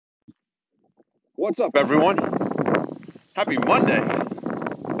What's up, everyone? Happy Monday. How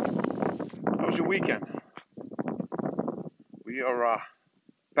was your weekend? We are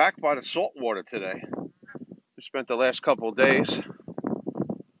back by the salt water today. We spent the last couple of days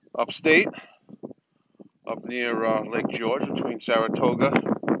upstate, up near Lake George, between Saratoga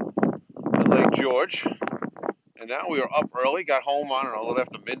and Lake George. And now we are up early, got home, I don't know, a little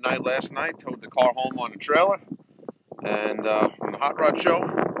after midnight last night, towed the car home on the trailer, and from the Hot Rod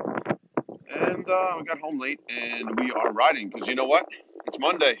Show. And we got home late, and we are riding, because you know what? It's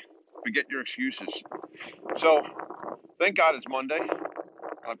Monday. Forget your excuses. So, thank God it's Monday. A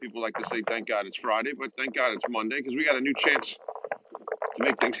lot of people like to say thank God it's Friday, but thank God it's Monday because we got a new chance to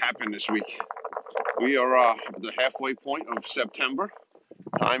make things happen this week. We are at the halfway point of September.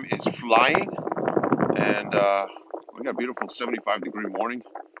 Time is flying, and we got a beautiful 75-degree morning,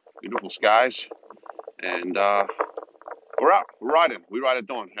 beautiful skies, and we're out. We're riding. We ride at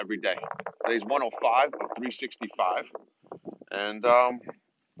dawn every day. Today's 105 of 365, and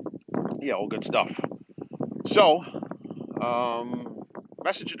yeah, all good stuff. So,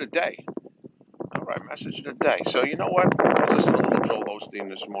 message of the day. All right, message of the day. So you know what? I was listening to little Joel Osteen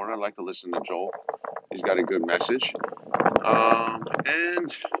this morning. I like to listen to Joel. He's got a good message.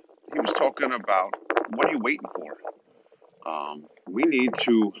 And he was talking about what are you waiting for? We need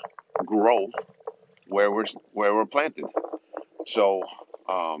to grow where we're planted. So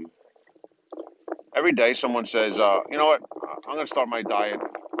every day someone says, you know what? I'm going to start my diet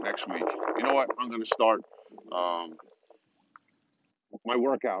next week. You know what? I'm going to start my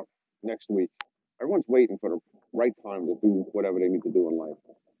workout next week. Everyone's waiting for the right time to do whatever they need to do in life.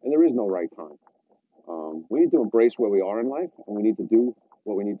 And there is no right time. We need to embrace where we are in life, and we need to do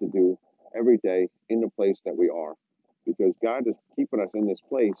what we need to do every day in the place that we are, because God is keeping us in this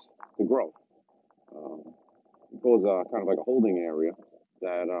place to grow. It goes kind of like a holding area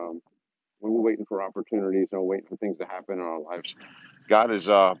that when we're waiting for opportunities and we're waiting for things to happen in our lives, God is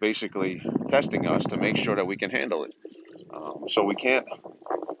basically testing us to make sure that we can handle it. So we can't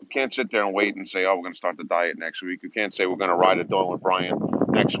sit there and wait and say, oh, we're going to start the diet next week. You can't say we're going to ride a dawn with Brian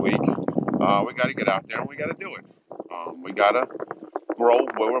next week. We got to get out there and we got to do it. We got to grow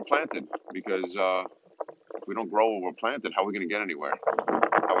where we're planted, because if we don't grow where we're planted, how are we going to get anywhere?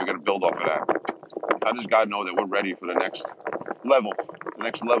 How are we going to build off of that? How does God know that we're ready for the next level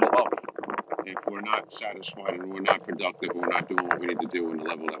up, if we're not satisfied and we're not productive and we're not doing what we need to do in the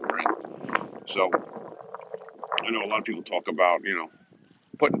level that we're in? So I know a lot of people talk about,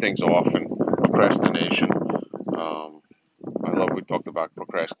 putting things off and procrastination. I love we talked about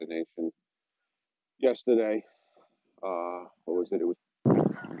procrastination yesterday. What was it? It was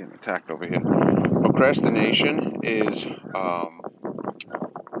I'm getting attacked over here. Procrastination is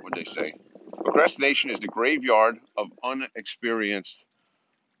what did they say? Procrastination is the graveyard of unexperienced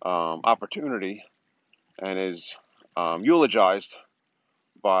opportunity, and is eulogized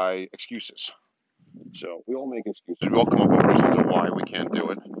by excuses. So we all make excuses. We all come up with reasons of why we can't do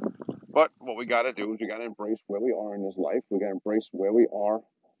it. But what we got to do is we got to embrace where we are in this life. We got to embrace where we are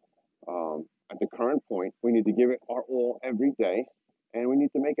at the current point. We need to give it our all every day, and we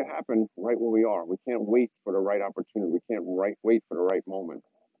need to make it happen right where we are. We can't wait for the right opportunity. We can't wait for the right moment.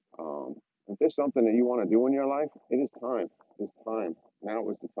 If there's something that you want to do in your life, it is time. It's time. Now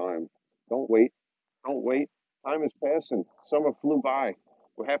is the time. Don't wait. Don't wait. Time is passing. Summer flew by.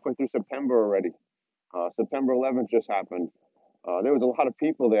 We're halfway through September already. September 11th just happened. There was a lot of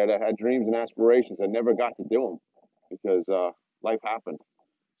people there that had dreams and aspirations and never got to do them because life happened.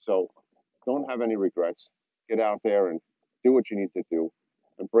 So don't have any regrets. Get out there and do what you need to do.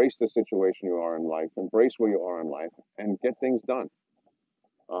 Embrace the situation you are in life. Embrace where you are in life and get things done.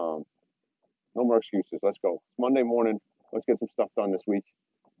 No more excuses. Let's go. It's Monday morning. Let's get some stuff done this week.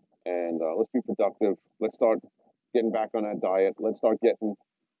 And let's be productive. Let's start getting back on that diet. Let's start getting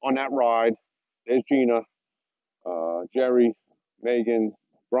on that ride. There's Gina, Jerry, Megan,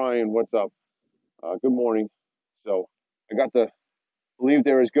 Brian. What's up? Good morning. So I got the Believe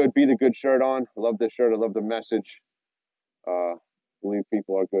There Is Good, Be the Good shirt on. I love this shirt. I love the message. Believe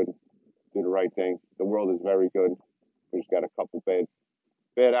people are good. Do the right thing. The world is very good. We just got a couple bad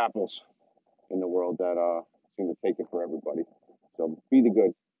apples in the world that seem to take it for everybody. So be the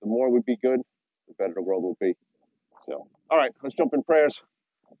good. The more we be good, the better the world will be. So, all right, let's jump in prayers.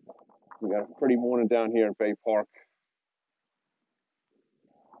 We got a pretty morning down here in Bay Park.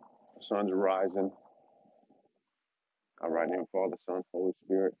 The sun's rising. All right, name of Father, Son, Holy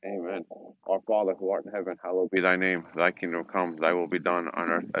Spirit. Amen. Our Father, who art in heaven, hallowed be thy name. Thy kingdom come, thy will be done on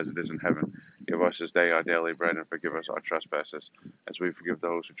earth as it is in heaven. Give us this day our daily bread, and forgive us our trespasses, as we forgive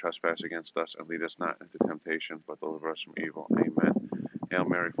those who trespass against us. And lead us not into temptation, but deliver us from evil. Amen. Hail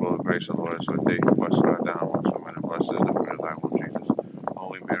Mary, full of grace, the Lord is with thee. Blessed art thou amongst women, and blessed is the fruit of thy womb, Jesus.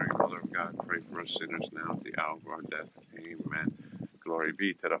 Holy Mary, Mother of God, pray for us sinners now at the hour of our death. Amen. Glory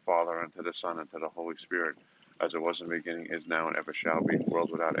be to the Father, and to the Son, and to the Holy Spirit, as it was in the beginning, is now, and ever shall be,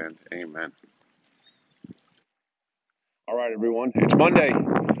 world without end. Amen. All right, everyone. It's Monday.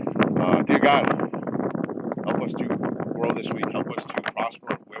 Dear God, help us to grow this week. Help us to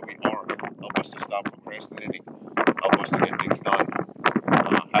prosper where we are. Help us to stop procrastinating. Help us to get things done.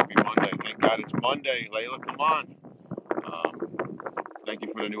 Happy Monday. Thank God it's Monday. Layla, come on. Thank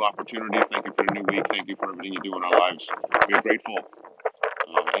you for the new opportunity. Thank you for the new week. Thank you for everything you do in our lives. We are grateful.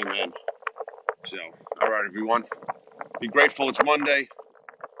 Amen. So, all right, everyone. Be grateful. It's Monday.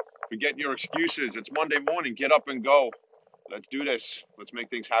 Forget your excuses. It's Monday morning. Get up and go. Let's do this. Let's make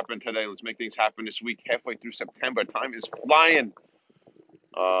things happen today. Let's make things happen this week. Halfway through September. Time is flying.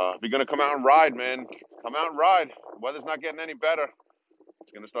 If you're going to come out and ride, man, come out and ride. The weather's not getting any better.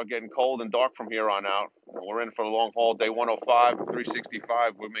 It's going to start getting cold and dark from here on out. We're in for the long haul. Day 105,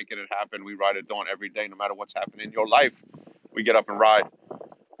 365. We're making it happen. We ride at dawn every day, no matter what's happening in your life. We get up and ride.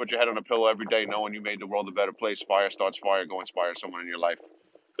 Put your head on a pillow every day knowing you made the world a better place. Fire starts fire. Go inspire someone in your life.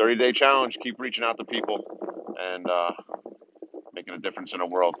 30-day challenge. Keep reaching out to people and making a difference in the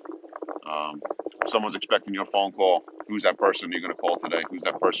world. If someone's expecting your phone call, who's that person you're going to call today? Who's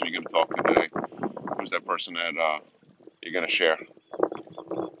that person you're going to talk to today? Who's that person that you're going to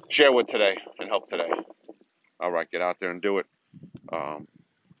share with today and help today? All right, get out there and do it. I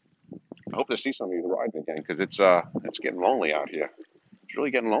hope to see some of you riding again because it's getting lonely out here. It's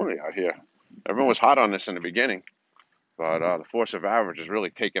really getting lonely out here. Everyone was hot on this in the beginning, but the force of average is really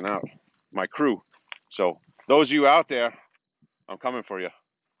taking out my crew. So those of you out there, I'm coming for you.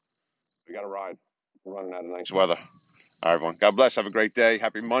 We got to ride. We're running out of nice weather. All right, everyone. God bless. Have a great day.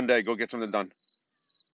 Happy Monday. Go get something done.